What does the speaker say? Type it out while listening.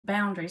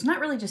boundaries. Not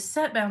really just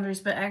set boundaries,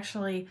 but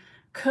actually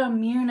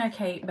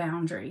communicate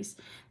boundaries.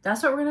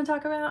 That's what we're going to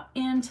talk about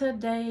in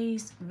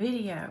today's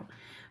video.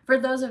 For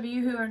those of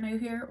you who are new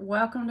here,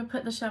 welcome to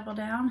Put the Shovel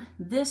Down.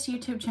 This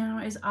YouTube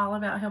channel is all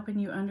about helping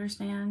you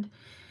understand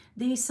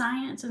the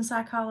science and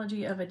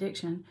psychology of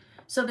addiction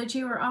so that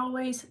you are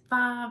always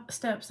 5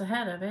 steps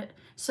ahead of it,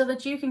 so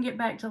that you can get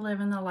back to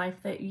living the life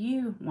that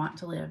you want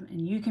to live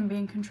and you can be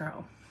in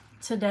control.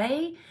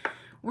 Today,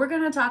 we're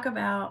going to talk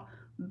about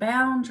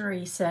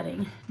boundary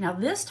setting. Now,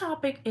 this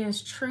topic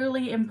is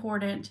truly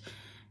important.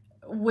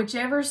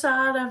 Whichever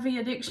side of the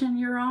addiction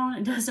you're on,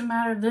 it doesn't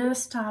matter.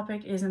 This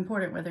topic is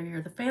important, whether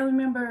you're the family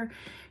member,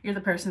 you're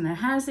the person that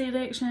has the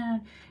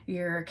addiction,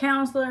 you're a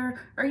counselor,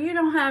 or you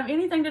don't have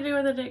anything to do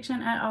with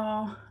addiction at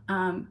all.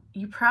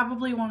 You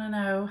probably want to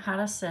know how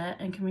to set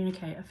and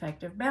communicate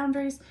effective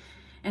boundaries.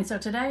 And so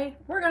today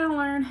we're going to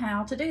learn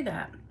how to do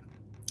that.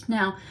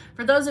 Now,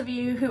 for those of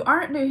you who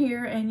aren't new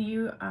here and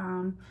you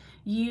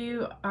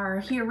are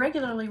here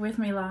regularly with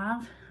me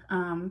live,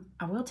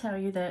 I will tell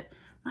you that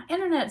my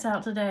internet's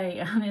out today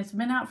and it's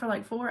been out for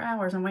like 4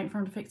 hours. I'm waiting for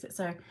them to fix it.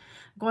 So I'm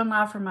going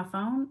live from my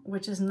phone,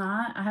 which is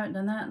not, I haven't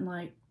done that in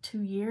like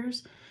 2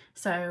 years.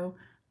 So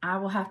I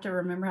will have to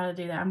remember how to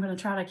do that. I'm going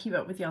to try to keep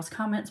up with y'all's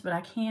comments, but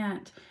I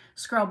can't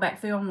scroll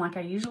back through them like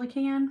I usually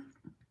can.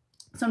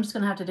 So I'm just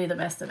going to have to do the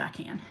best that I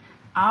can.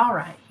 All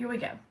right, here we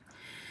go.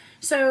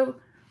 So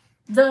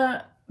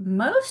the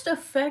most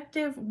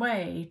effective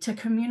way to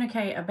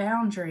communicate a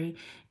boundary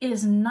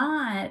is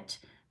not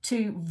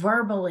to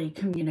verbally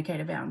communicate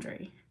a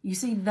boundary. You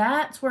see,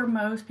 that's where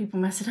most people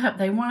mess it up.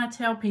 They want to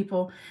tell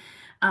people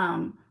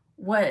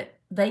what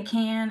they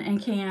can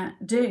and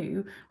can't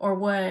do, or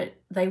what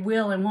they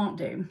will and won't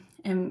do.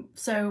 And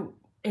so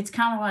it's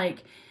kind of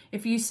like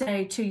if you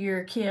say to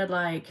your kid,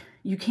 like,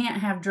 you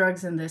can't have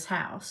drugs in this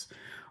house,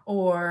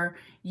 or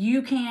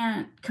you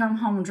can't come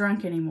home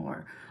drunk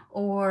anymore,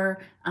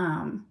 or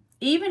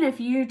even if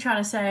you try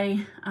to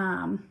say,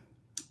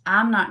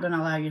 I'm not going to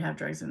allow you to have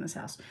drugs in this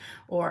house,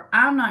 or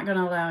I'm not going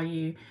to allow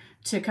you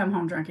to come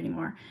home drunk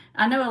anymore.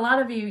 I know a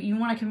lot of you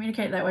want to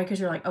communicate that way because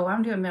you're like, oh,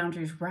 I'm doing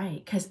boundaries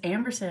right, because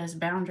Amber says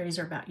boundaries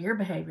are about your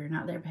behavior,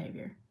 not their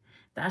behavior.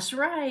 That's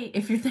right.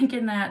 If you're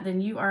thinking that, then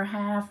you are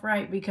half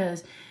right,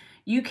 because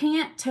you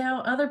can't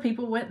tell other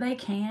people what they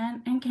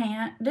can and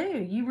can't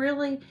do. You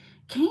really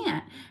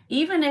can't.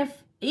 Even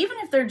if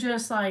they're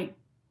just like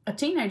a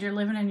teenager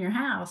living in your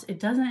house,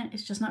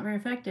 it's just not very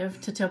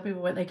effective to tell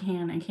people what they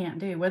can and can't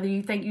do. Whether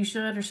you think you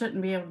should or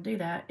shouldn't be able to do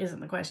that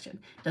isn't the question.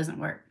 It doesn't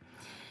work.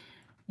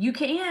 You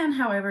can,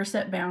 however,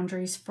 set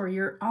boundaries for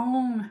your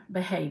own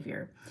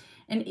behavior.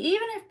 And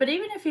even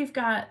if you've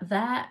got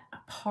that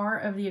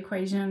part of the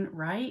equation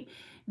right,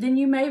 then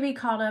you may be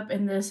caught up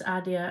in this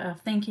idea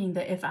of thinking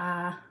that if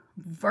I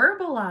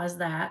verbalize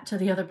that to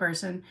the other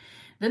person,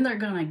 then they're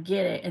going to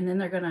get it, and then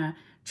they're going to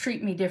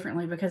treat me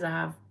differently because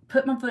I've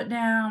put my foot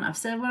down, I've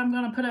said what I'm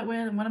going to put up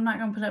with and what I'm not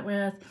going to put up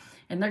with,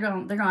 and they're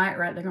going to act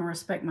right, they're going to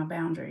respect my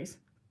boundaries.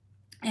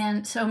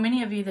 And so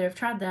many of you that have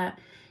tried that,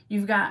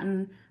 you've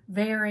gotten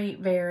very,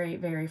 very,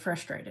 very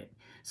frustrated.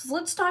 So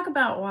let's talk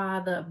about why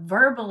the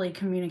verbally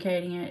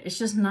communicating it is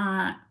just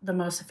not the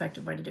most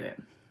effective way to do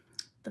it.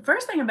 The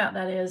first thing about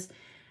that is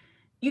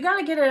you got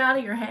to get it out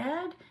of your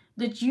head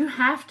that you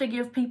have to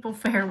give people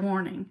fair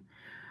warning.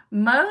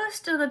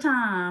 Most of the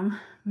time,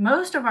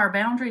 most of our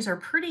boundaries are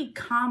pretty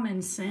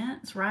common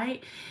sense,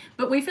 right?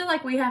 But we feel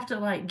like we have to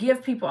like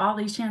give people all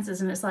these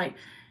chances, and it's like,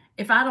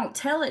 if I don't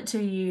tell it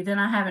to you, then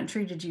I haven't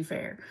treated you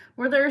fair.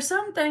 Where there are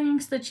some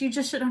things that you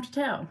just shouldn't have to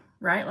tell,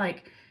 right?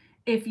 Like,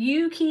 if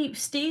you keep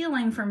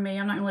stealing from me,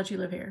 I'm not gonna let you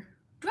live here.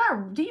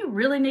 Do you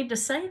really need to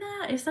say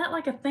that? Is that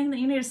like a thing that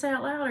you need to say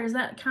out loud, or is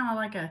that kind of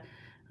like a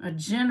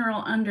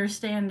general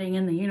understanding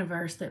in the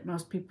universe that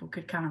most people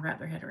could kind of wrap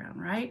their head around,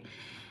 right?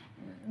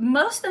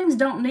 Most things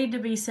don't need to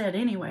be said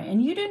anyway,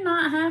 and you do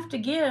not have to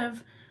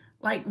give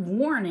like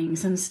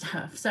warnings and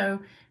stuff. So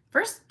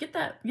first, get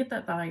that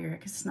thought out of your head,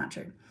 because it's not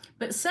true.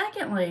 But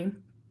secondly,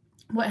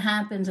 what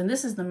happens, and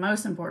this is the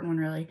most important one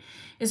really,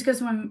 is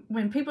because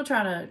when people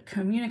try to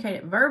communicate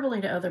it verbally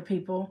to other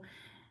people,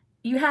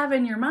 you have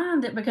in your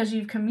mind that because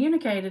you've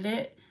communicated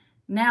it,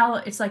 now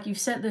it's like you've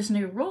set this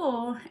new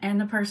rule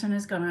and the person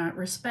is going to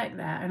respect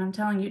that. And I'm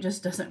telling you, it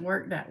just doesn't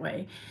work that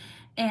way.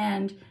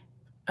 And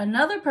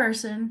another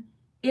person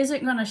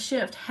isn't going to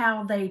shift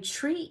how they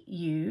treat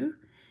you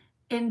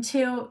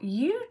until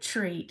you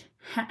change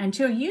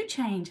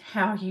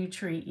how you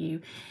treat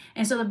you.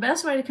 And so the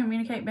best way to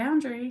communicate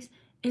boundaries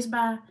is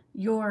by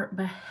your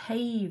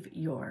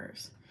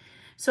behaviors.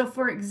 So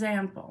for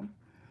example,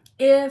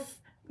 if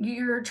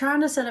you're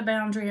trying to set a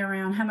boundary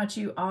around how much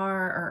you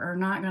are or are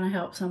not going to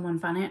help someone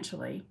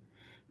financially,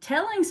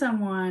 telling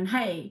someone,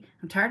 hey,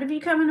 I'm tired of you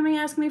coming to me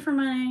asking me for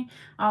money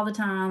all the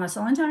time. That's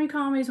the only time you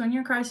call me is when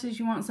you're in crisis,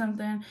 you want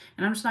something,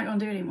 and I'm just not going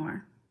to do it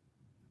anymore.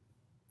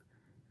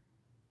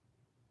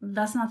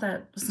 It's not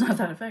that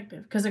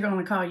effective, because they're going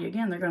to call you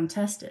again. They're going to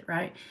test it,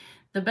 right?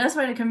 The best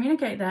way to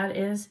communicate that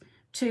is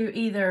to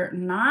either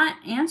not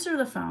answer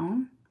the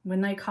phone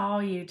when they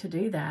call you to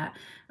do that,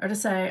 or to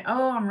say,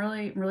 oh, I'm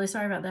really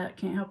sorry about that,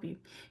 can't help you.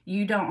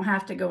 You don't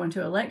have to go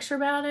into a lecture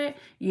about it.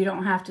 You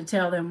don't have to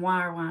tell them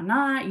why or why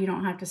not. You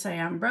don't have to say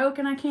I'm broke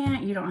and I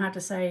can't. You don't have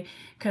to say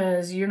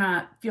because you're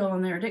not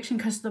feeling their addiction.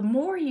 Because the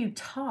more you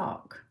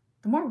talk,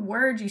 the more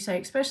words you say,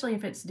 especially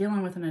if it's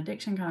dealing with an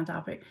addiction kind of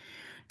topic,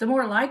 the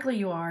more likely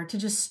you are to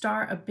just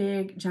start a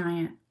big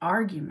giant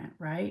argument,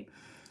 right?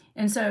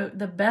 And so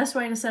the best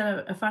way to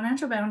set a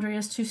financial boundary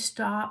is to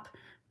stop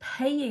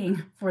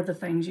paying for the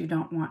things you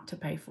don't want to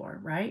pay for,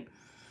 right?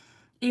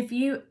 If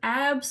you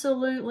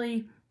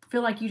absolutely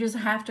feel like you just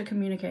have to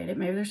communicate it,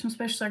 maybe there's some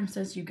special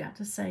circumstances you got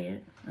to say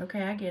it.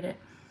 Okay, I get it.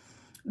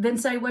 Then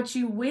say what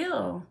you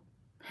will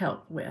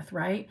help with,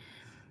 right?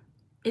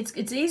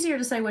 It's easier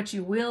to say what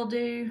you will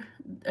do.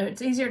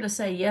 It's easier to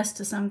say yes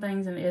to some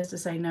things than it is to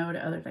say no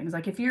to other things.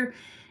 Like if you're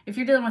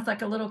dealing with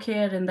like a little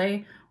kid and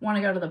they want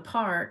to go to the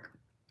park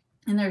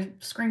and they're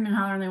screaming and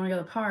hollering, they want to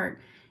go to the park,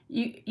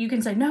 you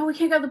can say, no, we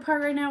can't go to the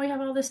park right now, we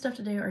have all this stuff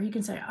to do. Or you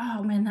can say,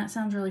 oh man, that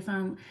sounds really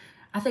fun,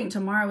 I think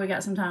tomorrow we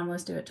got some time,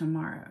 let's do it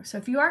tomorrow. So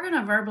if you are going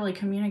to verbally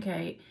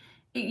communicate,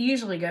 it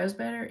usually goes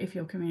better if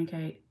you'll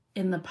communicate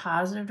in the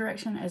positive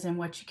direction, as in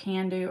what you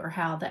can do or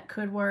how that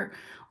could work,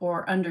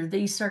 or under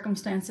these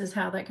circumstances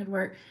how that could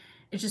work.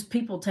 It's just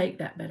people take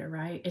that better,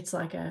 right? It's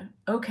like a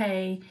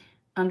okay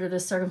under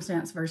this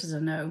circumstance versus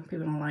a no.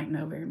 People don't like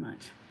no very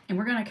much. And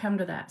we're going to come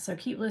to that. So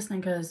keep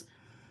listening, because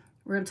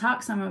we're going to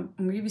talk I'm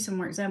going to give you some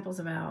more examples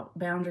about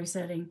boundary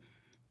setting.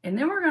 And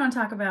then we're going to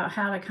talk about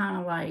how to kind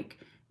of like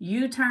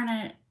U-turn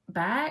it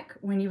back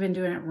when you've been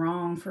doing it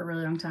wrong for a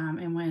really long time,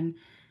 and when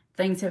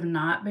things have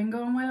not been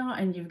going well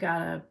and you've got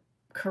to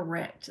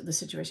correct the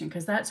situation,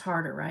 because that's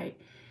harder, right?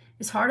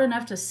 It's hard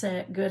enough to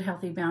set good,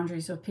 healthy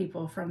boundaries with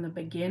people from the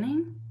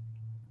beginning,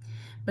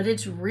 but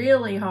it's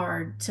really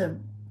hard to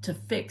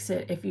fix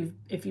it if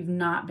you've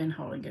not been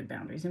holding good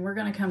boundaries. And we're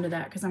going to come to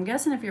that, because I'm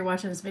guessing if you're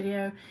watching this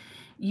video,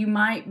 you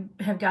might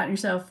have gotten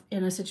yourself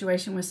in a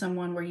situation with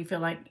someone where you feel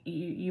like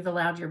you've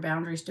allowed your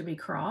boundaries to be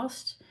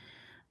crossed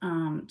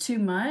too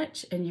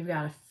much, and you've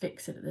got to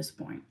fix it at this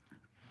point.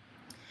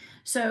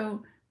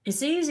 So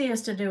it's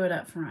easiest to do it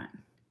up front.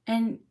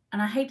 And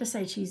I hate to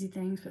say cheesy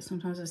things, but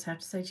sometimes I just have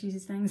to say cheesy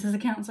things as a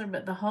counselor.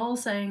 But the whole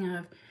saying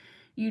of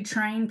you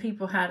train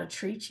people how to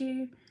treat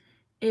you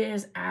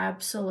is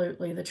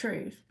absolutely the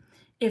truth.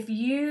 If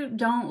you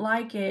don't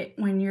like it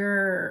when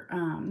your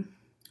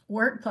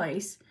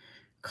workplace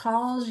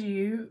calls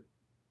you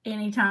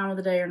any time of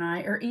the day or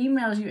night, or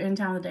emails you any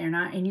time of the day or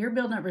night, and you're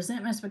building up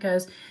resentments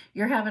because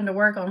you're having to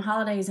work on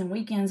holidays and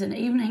weekends and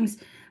evenings,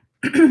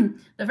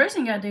 the first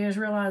thing you got to do is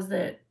realize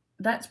that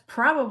that's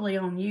probably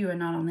on you and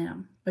not on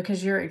them,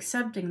 because you're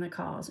accepting the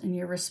calls and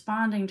you're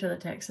responding to the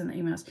texts and the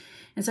emails.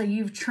 And so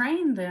you've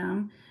trained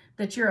them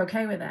that you're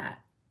okay with that.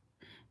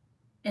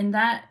 And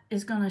that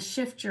is going to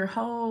shift your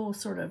whole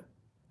sort of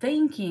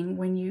thinking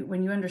when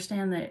you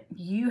understand that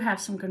you have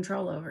some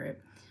control over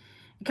it.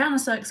 It kind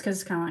of sucks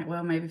because it's kind of like,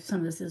 well, maybe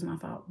some of this is my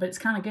fault, but it's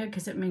kind of good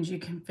because it means you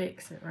can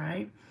fix it,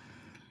 right?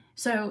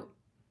 So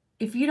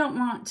if you don't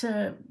want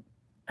to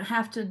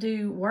have to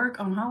do work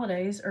on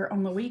holidays or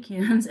on the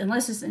weekends,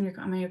 unless it's in your,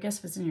 I mean, I guess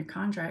if it's in your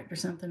contract or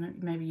something,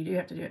 maybe you do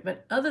have to do it.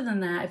 But other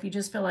than that, if you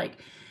just feel like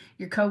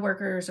your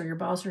coworkers or your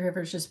boss or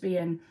whoever is just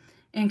being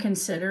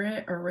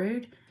inconsiderate or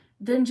rude,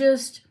 then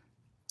just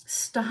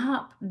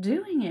stop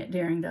doing it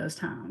during those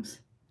times.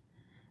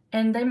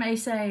 And they may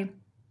say,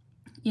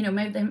 you know,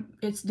 maybe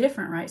it's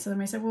different, right? So they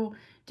may say, well,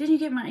 didn't you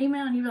get my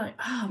email? And you'd be like,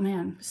 oh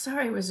man,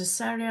 sorry, it was just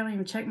Saturday. I don't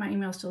even check my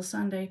emails till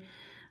Sunday.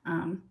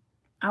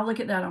 I'll look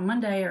at that on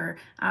Monday, or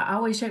I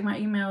always check my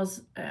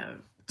emails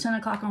 10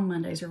 o'clock on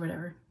Mondays or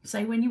whatever.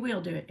 Say when you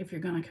will do it if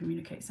you're going to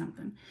communicate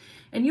something.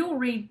 And you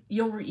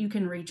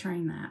can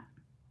retrain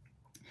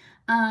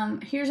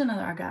that. Here's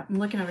another I got. I'm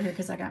looking over here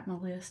because I got my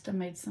list. I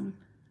made some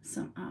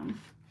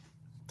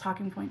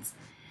talking points.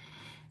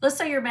 Let's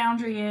say your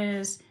boundary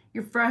is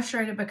you're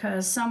frustrated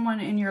because someone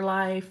in your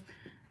life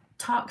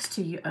talks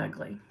to you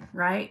ugly,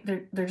 right?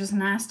 They're just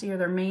nasty, or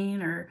they're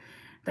mean, or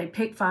they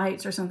pick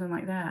fights or something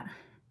like that.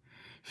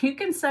 You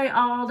can say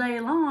all day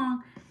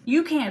long,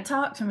 you can't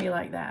talk to me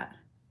like that.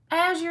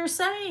 As you're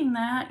saying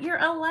that, you're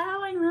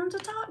allowing them to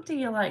talk to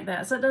you like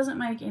that. So it doesn't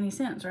make any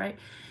sense, right?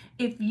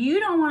 If you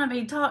don't want to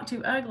be talked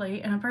to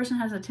ugly, and a person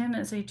has a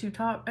tendency to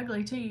talk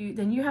ugly to you,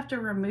 then you have to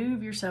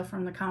remove yourself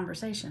from the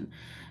conversation.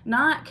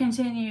 Not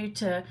continue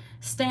to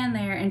stand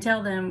there and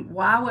tell them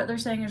why what they're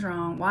saying is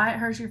wrong, why it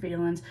hurts your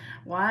feelings,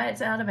 why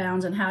it's out of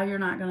bounds, and how you're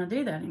not going to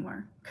do that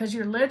anymore. Because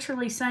you're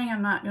literally saying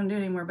I'm not going to do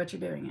it anymore, but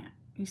you're doing it.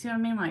 You see what I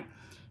mean? Like,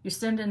 you're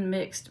sending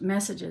mixed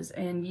messages,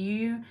 and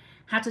you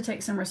have to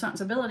take some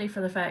responsibility for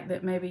the fact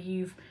that maybe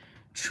you've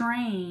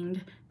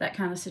trained that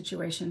kind of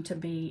situation to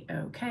be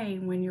okay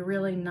when you're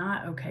really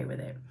not okay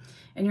with it,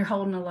 and you're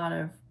holding a lot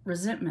of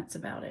resentments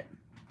about it.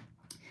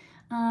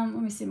 Let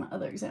me see my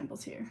other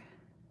examples here.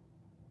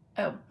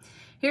 Oh,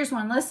 here's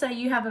one. Let's say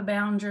you have a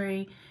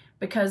boundary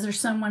because there's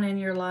someone in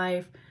your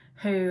life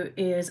who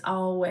is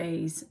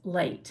always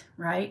late,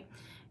 right?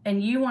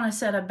 And you want to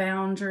set a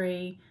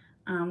boundary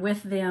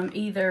with them,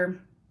 either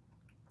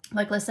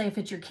Like, let's say if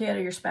it's your kid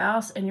or your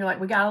spouse and you're like,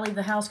 we got to leave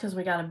the house because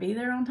we got to be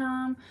there on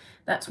time.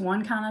 That's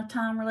one kind of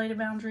time related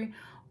boundary.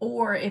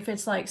 Or if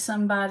it's like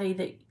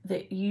somebody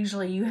that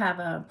usually you have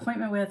an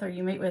appointment with or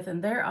you meet with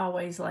and they're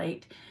always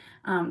late,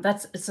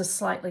 it's a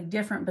slightly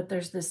different, but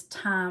there's this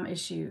time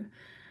issue.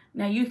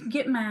 Now you can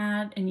get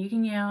mad and you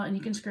can yell and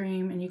you can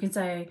scream and you can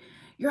say,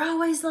 you're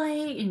always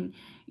late, and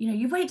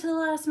you wait till the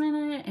last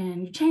minute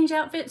and you change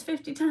outfits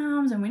 50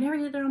 times and we never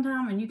get there on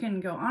time, and you can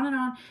go on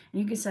and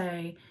you can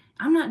say,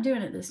 I'm not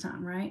doing it this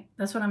time, right?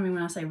 That's what I mean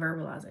when I say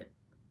verbalize it.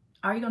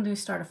 All you're going to do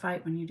is start a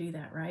fight when you do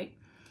that, right?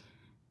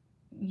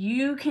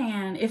 You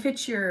can, if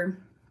it's your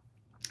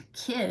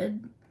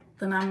kid,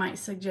 then I might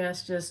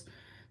suggest just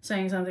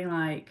saying something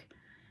like,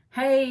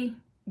 hey,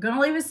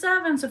 gonna leave at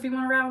 7, so if you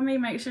want to ride with me,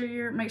 make sure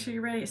you're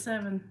ready at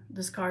 7.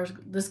 This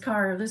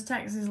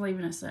taxi is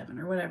leaving at 7,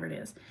 or whatever it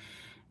is.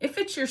 If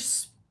it's your,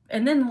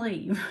 and then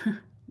leave.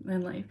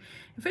 Then leave.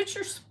 If it's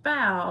your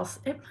spouse,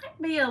 it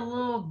might be a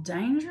little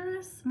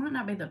dangerous. It might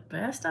not be the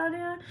best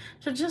idea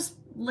to just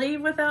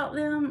leave without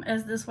them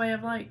as this way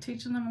of like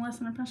teaching them a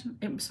lesson or punishing.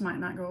 It might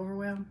not go over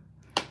well.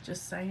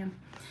 Just saying.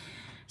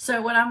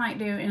 So what I might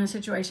do in a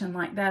situation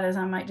like that is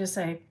I might just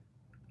say,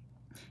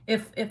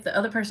 if the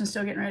other person's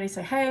still getting ready,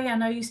 say, hey, I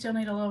know you still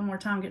need a little more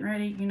time getting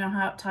ready. You know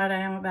how uptight I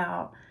am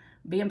about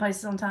being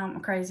places on time.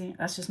 I'm crazy.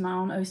 That's just my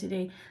own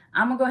OCD.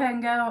 I'm going to go ahead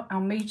and go. I'll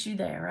meet you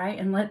there, right?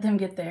 And let them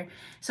get there.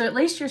 So at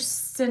least you're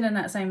sending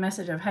that same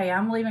message of, hey,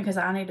 I'm leaving because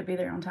I need to be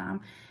there on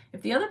time.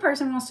 If the other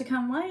person wants to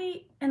come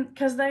late and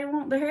because they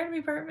want their hair to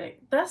be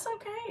perfect, that's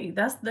okay.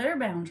 That's their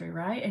boundary,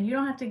 right? And you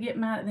don't have to get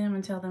mad at them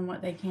and tell them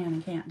what they can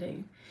and can't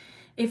do.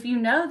 If you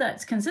know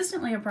that's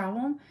consistently a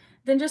problem,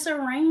 then just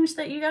arrange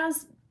that you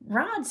guys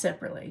ride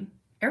separately.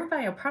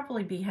 Everybody will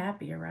probably be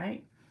happier,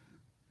 right?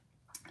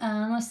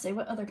 Let's see,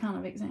 what other kind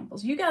of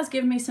examples? You guys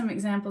give me some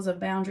examples of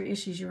boundary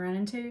issues you run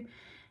into,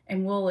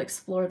 and we'll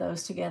explore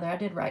those together. I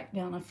did write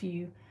down a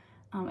few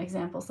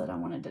examples that I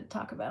wanted to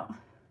talk about.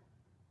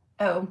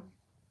 Oh,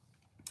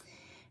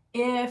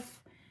 if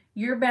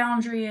your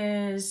boundary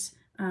is,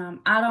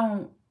 I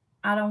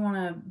don't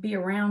want to be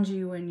around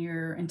you when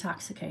you're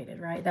intoxicated,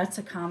 right? That's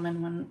a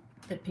common one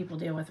that people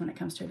deal with when it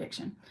comes to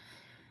addiction.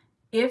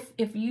 If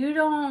you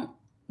don't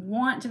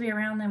want to be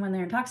around them when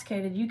they're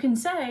intoxicated, you can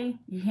say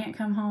you can't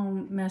come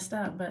home messed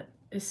up, but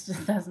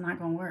that's not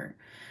going to work.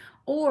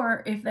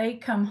 Or if they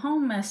come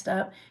home messed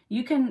up,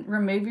 you can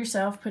remove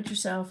yourself, put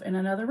yourself in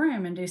another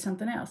room and do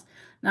something else.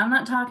 Now, I'm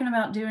not talking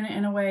about doing it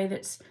in a way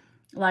that's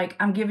like,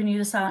 I'm giving you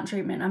the silent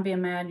treatment, I'm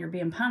being mad, you're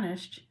being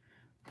punished.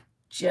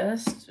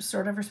 Just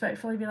sort of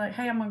respectfully be like,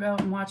 hey, I'm going to go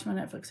and watch my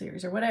Netflix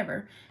series or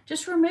whatever.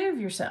 Just remove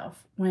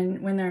yourself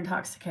when they're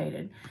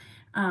intoxicated.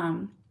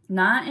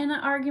 Not in an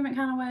argument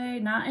kind of way,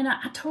 not in a,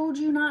 I told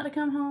you not to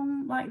come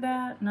home like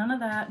that, none of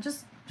that.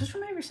 Just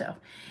remove yourself.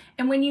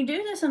 And when you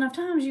do this enough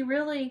times, you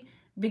really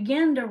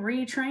begin to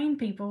retrain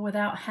people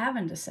without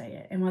having to say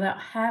it and without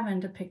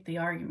having to pick the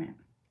argument.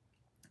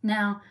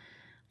 Now,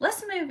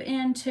 let's move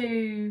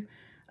into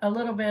a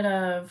little bit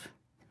of,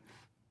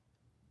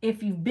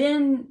 if you've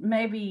been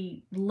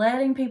maybe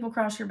letting people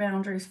cross your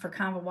boundaries for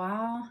kind of a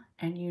while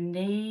and you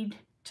need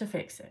to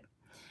fix it.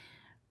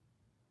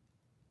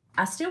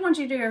 I still want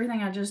you to do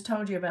everything I just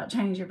told you about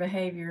change your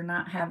behavior,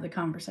 not have the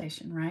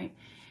conversation, right?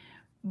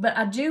 But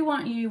I do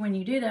want you, when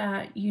you do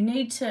that, you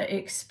need to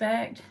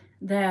expect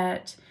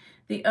that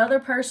the other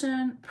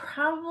person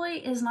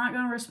probably is not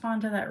going to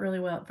respond to that really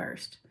well at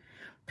first.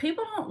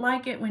 People don't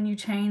like it when you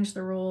change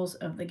the rules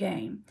of the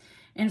game.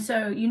 And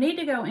so you need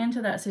to go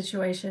into that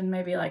situation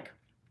maybe like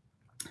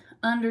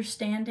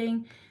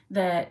understanding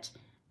that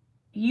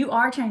you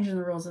are changing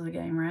the rules of the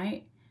game,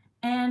 right?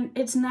 And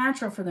it's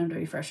natural for them to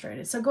be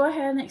frustrated. So go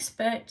ahead and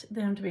expect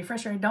them to be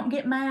frustrated. Don't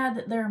get mad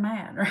that they're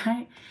mad,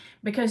 right?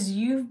 Because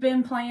you've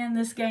been playing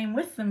this game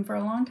with them for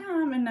a long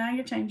time and now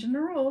you're changing the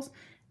rules,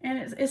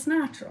 and it's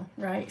natural,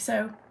 right?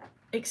 So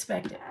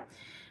expect it.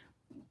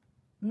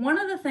 One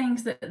of the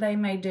things that they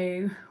may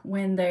do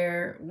when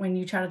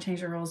you try to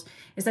change the rules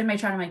is they may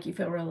try to make you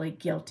feel really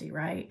guilty,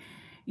 right?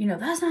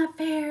 That's not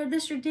fair,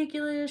 this is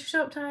ridiculous, you're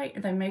so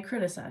uptight. They may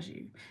criticize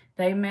you.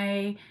 They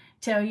may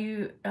tell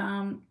you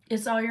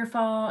it's all your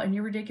fault and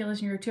you're ridiculous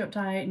and you're too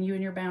uptight and you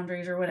and your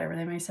boundaries or whatever.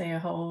 They may say a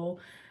whole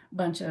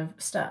bunch of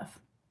stuff.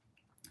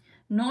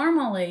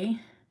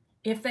 Normally,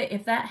 if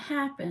that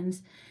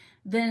happens,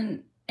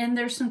 then, and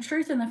there's some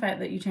truth in the fact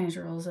that you changed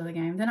the rules of the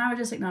game, then I would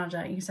just acknowledge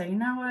that. You can say, you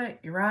know what,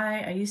 you're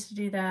right, I used to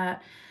do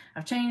that.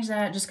 I've changed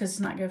that just because it's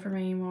not good for me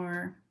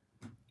anymore.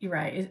 You're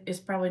right, it's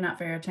probably not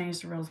fair. I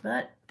changed the rules,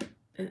 but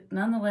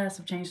nonetheless,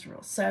 I've changed the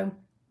rules. So,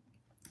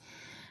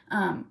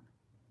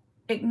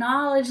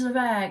 acknowledge the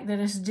fact that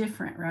it's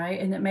different, right?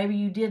 And that maybe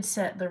you did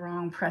set the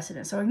wrong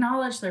precedent. So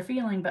acknowledge their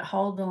feeling, but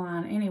hold the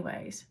line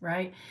anyways,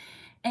 right?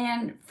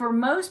 And for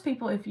most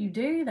people, if you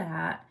do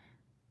that,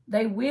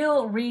 they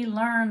will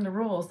relearn the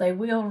rules. They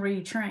will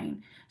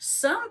retrain.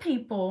 Some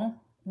people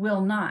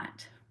will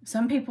not.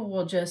 Some people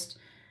will just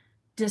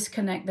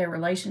disconnect their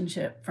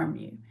relationship from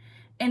you.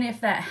 And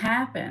if that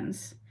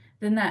happens,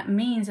 then that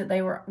means that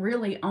they were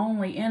really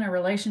only in a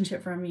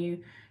relationship from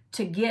you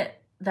to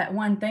get that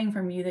one thing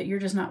from you that you're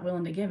just not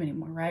willing to give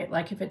anymore, right?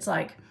 Like if it's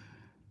like,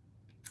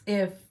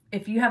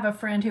 if you have a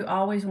friend who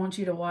always wants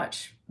you to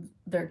watch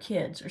their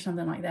kids or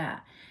something like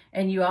that,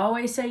 and you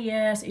always say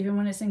yes, even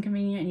when it's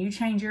inconvenient, and you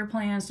change your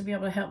plans to be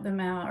able to help them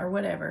out or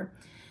whatever,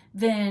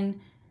 then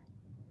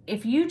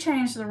if you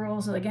change the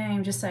rules of the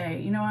game, just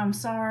say, you know, I'm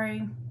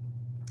sorry,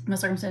 my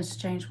circumstances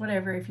changed,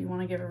 whatever. If you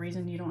want to give a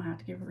reason, you don't have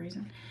to give a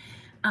reason.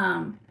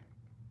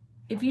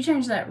 If you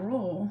change that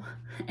rule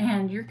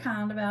and you're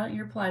kind about it and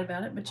you're polite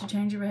about it, but you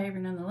change your behavior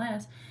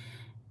nonetheless,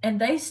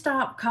 and they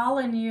stop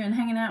calling you and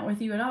hanging out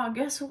with you at all,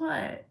 guess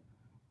what?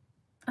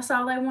 That's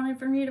all they wanted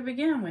from you to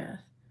begin with.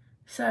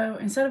 So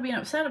instead of being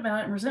upset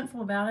about it and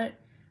resentful about it,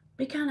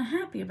 be kind of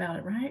happy about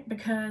it, right?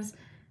 Because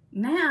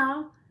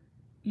now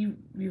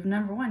you've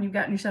number one, you've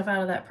gotten yourself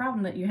out of that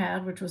problem that you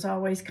had, which was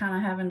always kind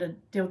of having to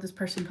deal with this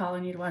person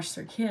calling you to watch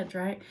their kids,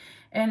 right?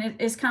 And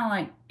it's kind of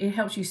like it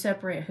helps you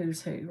separate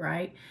who's who,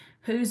 right?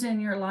 Who's in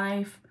your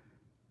life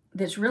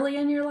that's really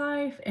in your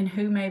life, and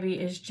who maybe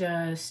is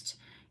just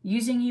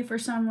using you for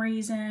some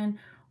reason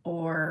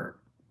or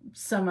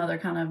some other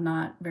kind of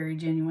not very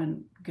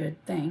genuine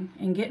good thing.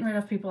 And getting rid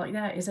of people like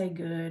that is a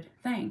good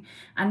thing.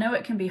 I know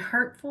it can be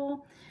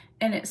hurtful,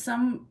 and at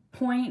some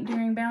point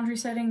during boundary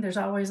setting, there's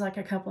always like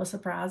a couple of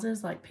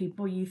surprises, like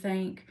people you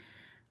think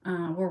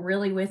were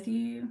really with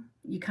you,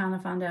 you kind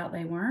of find out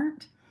they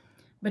weren't.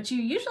 But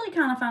you usually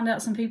kind of find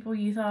out some people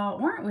you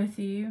thought weren't with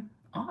you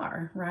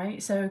are,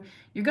 right? So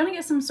you're going to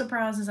get some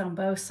surprises on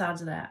both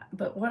sides of that.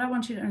 But what I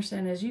want you to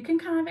understand is you can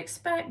kind of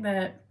expect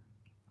that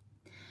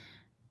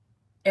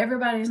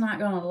everybody's not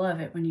going to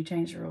love it when you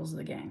change the rules of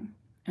the game.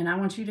 And I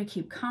want you to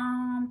keep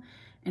calm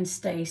and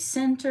stay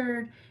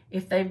centered.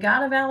 If they've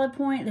got a valid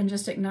point, then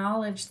just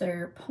acknowledge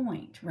their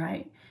point,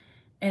 right?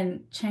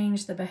 And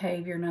change the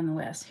behavior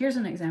nonetheless. Here's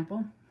an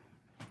example.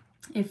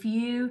 If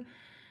you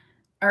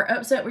are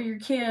upset with your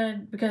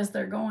kid because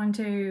they're going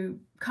to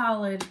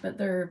college, but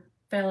they're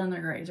failing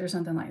their grades or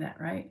something like that,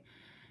 right?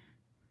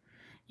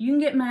 You can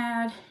get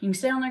mad, you can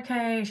stay on their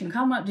case, you can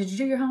call them up, did you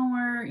do your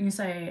homework? You can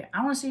say,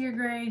 I want to see your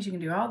grades. You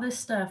can do all this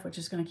stuff, which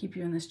is going to keep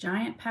you in this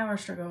giant power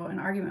struggle and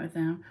argument with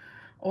them.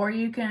 Or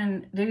you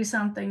can do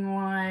something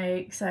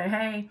like say,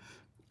 hey,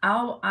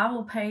 I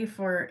will pay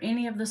for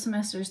any of the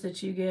semesters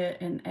that you get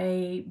an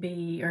A,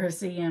 B, or a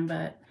C in,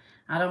 but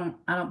I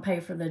don't pay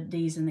for the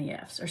D's and the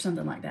F's or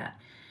something like that.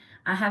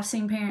 I have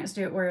seen parents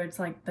do it where it's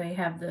like they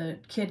have the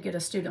kid get a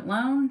student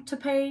loan to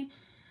pay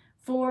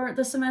for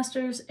the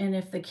semesters, and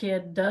if the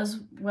kid does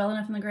well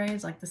enough in the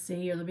grades, like the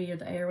C or the B or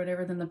the A or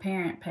whatever, then the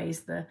parent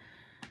pays the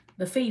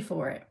fee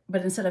for it.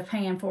 But instead of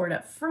paying for it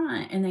up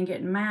front and then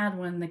getting mad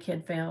when the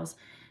kid fails,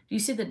 do you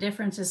see the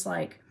difference is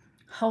like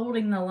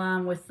holding the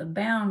line with the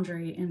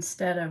boundary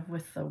instead of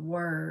with the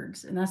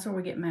words? And that's where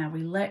we get mad.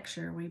 We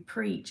lecture, we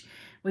preach,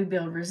 we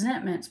build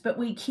resentments, but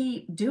we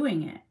keep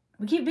doing it.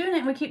 We keep doing it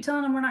and we keep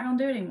telling them we're not going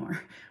to do it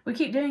anymore. We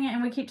keep doing it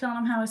and we keep telling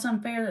them how it's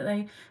unfair that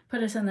they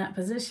put us in that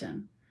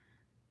position.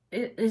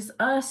 It is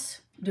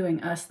us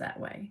doing us that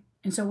way.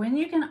 And so when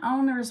you can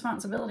own the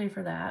responsibility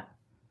for that,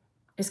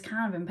 it's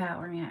kind of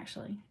empowering,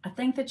 actually. I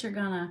think that you're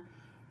gonna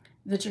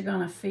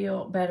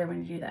feel better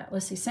when you do that.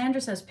 Let's see.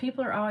 Sandra says,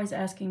 people are always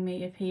asking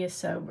me if he is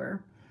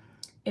sober.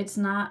 It's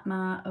not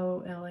my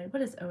OLA.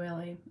 What is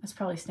OLA? This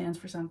probably stands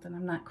for something.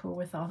 I'm not cool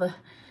with all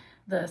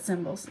the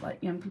symbols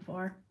like young people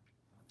are.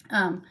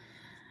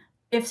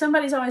 If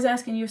somebody's always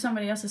asking you if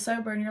somebody else is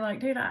sober and you're like,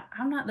 dude,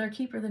 I'm not their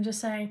keeper, then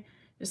just say,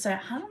 I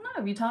don't know,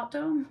 have you talked to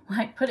them?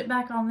 Like, put it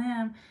back on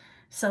them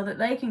so that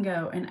they can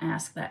go and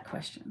ask that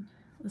question.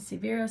 Let's see,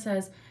 Vera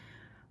says,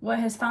 what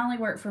has finally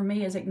worked for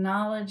me is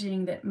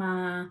acknowledging that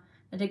my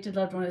addicted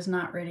loved one is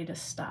not ready to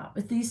stop.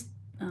 But these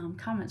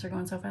comments are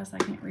going so fast I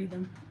can't read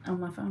them on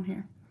my phone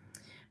here.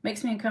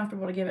 Makes me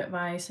uncomfortable to give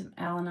advice.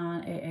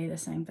 Al-Anon, AA, the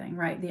same thing,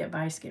 right? The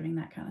advice giving,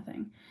 that kind of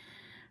thing.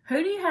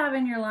 Who do you have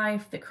in your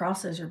life that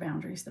crosses your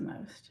boundaries the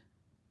most?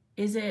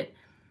 Is it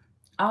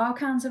all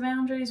kinds of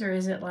boundaries, or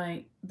is it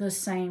like the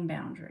same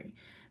boundary?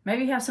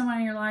 Maybe you have someone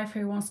in your life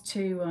who wants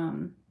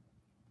to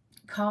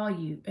call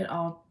you at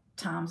all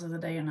times of the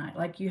day and night.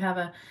 Like you have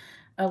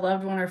a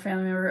loved one or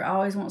family member who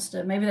always wants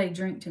to, maybe they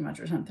drink too much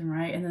or something,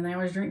 right? And then they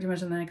always drink too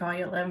much and then they call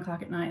you at 11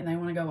 o'clock at night and they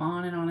want to go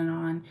on and on and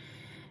on.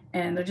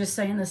 And they're just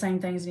saying the same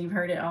things and you've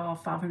heard it all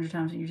 500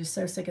 times and you're just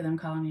so sick of them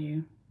calling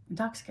you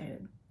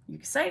intoxicated. You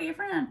can say to your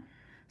friend,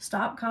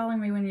 stop calling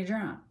me when you're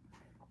drunk.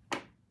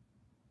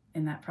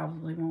 And that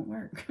probably won't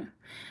work.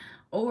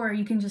 Or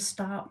you can just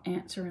stop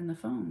answering the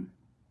phone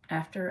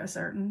after a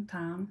certain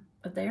time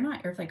of day or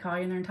night. Or if they call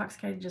you and they're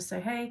intoxicated, just say,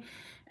 hey,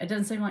 it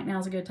doesn't seem like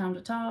now's a good time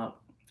to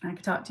talk. I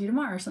could talk to you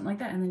tomorrow or something like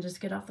that. And then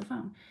just get off the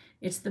phone.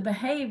 It's the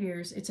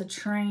behaviors. It's a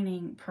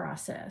training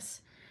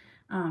process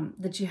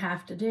that you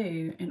have to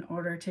do in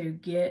order to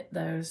get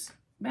those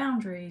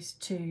boundaries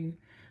to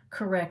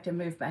correct and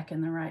move back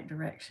in the right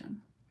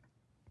direction.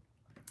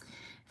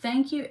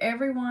 Thank you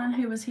everyone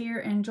who was here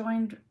and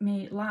joined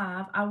me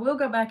live. I will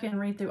go back and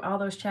read through all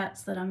those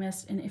chats that I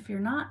missed. And if you're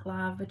not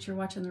live, but you're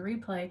watching the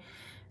replay,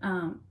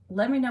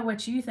 let me know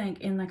what you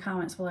think in the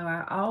comments below.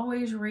 I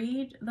always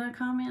read the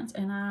comments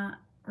and I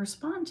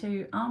respond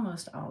to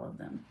almost all of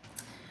them.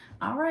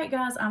 All right,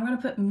 guys, I'm going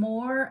to put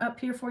more up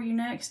here for you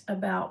next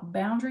about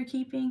boundary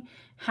keeping,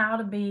 how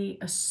to be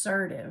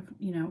assertive,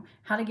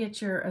 how to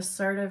get your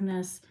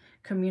assertiveness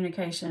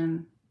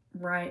communication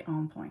right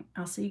on point.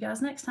 I'll see you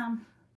guys next time.